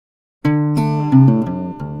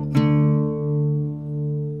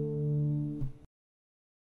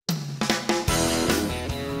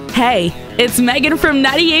Hey, it's Megan from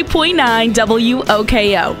 98.9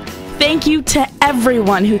 WOKO. Thank you to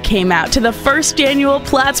everyone who came out to the first annual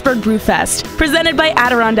Plattsburgh Brewfest, presented by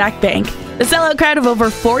Adirondack Bank. The sellout crowd of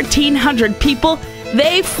over 1,400 people,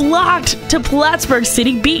 they flocked to Plattsburgh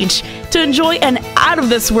City Beach to enjoy an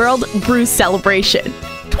out-of-this-world brew celebration.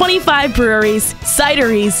 25 breweries,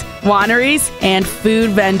 cideries, wineries, and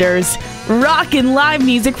food vendors. Rock and live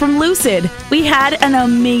music from Lucid. We had an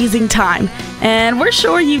amazing time, and we're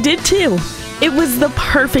sure you did too. It was the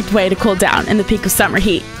perfect way to cool down in the peak of summer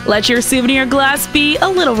heat. Let your souvenir glass be a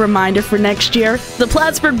little reminder for next year. The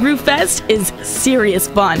Plattsburgh Brewfest is serious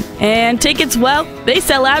fun, and tickets, well, they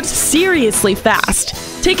sell out seriously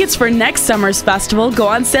fast. Tickets for next summer's festival go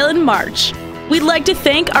on sale in March. We'd like to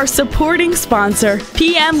thank our supporting sponsor,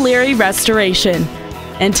 PM Leary Restoration.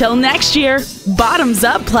 Until next year, bottoms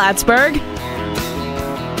up, Plattsburgh!